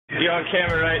You're on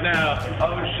camera right now.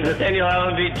 Oh shit. Nathaniel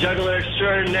Allenby, juggler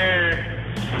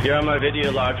extraordinaire. You're on my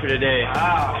video log for today.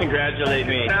 Wow. Congratulate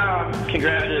me.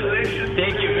 Congratulations.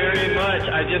 Thank you very much.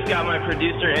 I just got my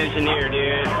producer engineer,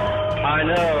 dude. I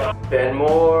know. Ben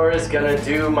Moore is gonna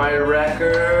do my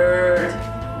record.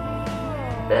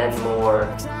 Ben Moore.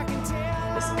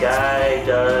 This guy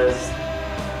does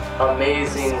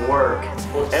amazing work.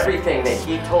 Everything that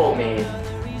he told me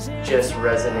just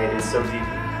resonated so deep.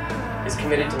 He's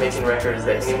committed to making records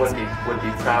that anyone would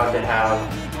be proud to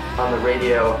have on the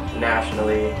radio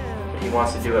nationally. He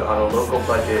wants to do it on a local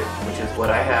budget, which is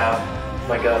what I have.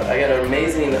 My God, I got an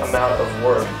amazing amount of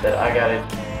work that I got to.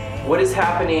 What is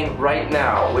happening right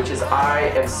now, which is I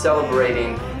am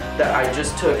celebrating that I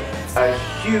just took a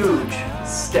huge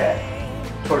step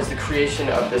towards the creation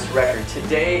of this record.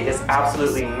 Today is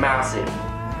absolutely massive.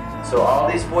 So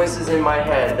all these voices in my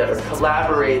head that are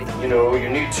collaborate, you know, you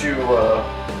need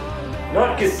to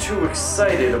not get too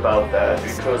excited about that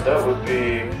because that would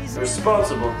be the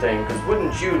responsible thing, because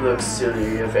wouldn't you look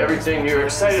silly if everything you're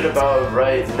excited about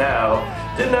right now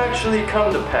didn't actually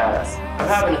come to pass? I'm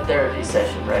having a therapy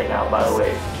session right now, by the way,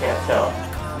 if you can't tell.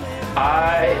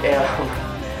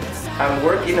 I'm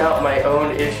working out my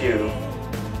own issue,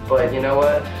 but you know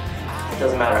what? It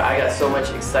doesn't matter. I got so much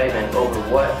excitement over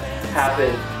what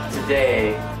happened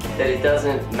today that it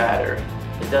doesn't matter.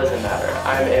 It doesn't matter.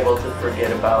 I'm able to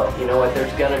forget about, you know what,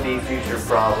 there's gonna be future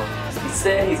problems. He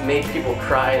said he's made people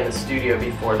cry in the studio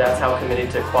before. That's how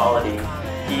committed to quality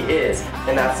he is.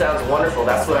 And that sounds wonderful.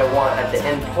 That's what I want at the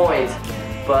end point.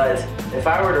 But if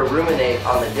I were to ruminate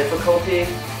on the difficulty,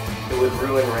 it would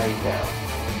ruin right now.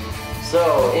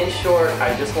 So, in short,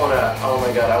 I just wanna, oh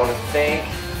my God, I wanna thank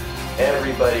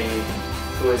everybody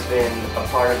who has been a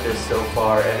part of this so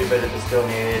far, everybody that's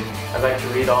donated. I'd like to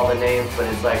read all the names, but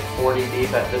it's like 40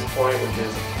 deep at this point, which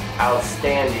is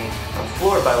outstanding. I'm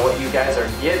floored by what you guys are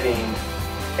giving,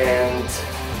 and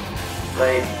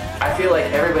like, I feel like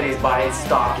everybody's buying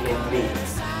stock in me,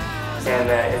 and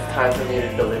that it's time for me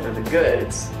to deliver the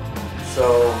goods.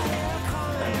 So,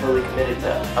 I'm fully committed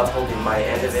to upholding my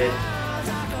end of it.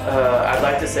 I'd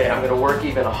like to say I'm gonna work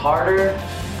even harder,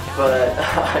 but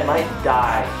I might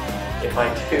die if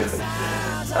I do.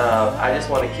 I just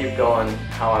want to keep going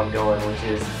how I'm going, which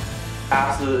is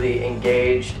absolutely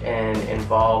engaged and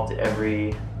involved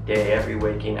every day, every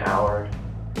waking hour.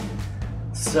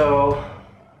 So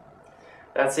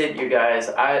that's it, you guys.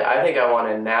 I think I want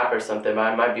a nap or something.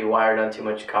 I might be wired on too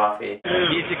much coffee.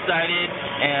 He's excited,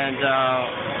 and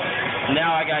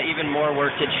now I got even more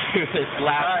work to do this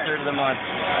last third of the month.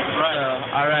 Right.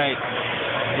 So, all right.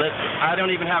 I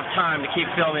don't even have time to keep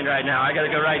filming right now. I gotta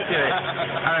go right to it.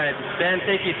 All right, Ben,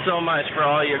 thank you so much for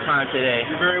all your time today.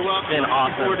 You're very welcome. It's been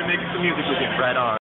awesome. Looking forward to making some music with you. Right on.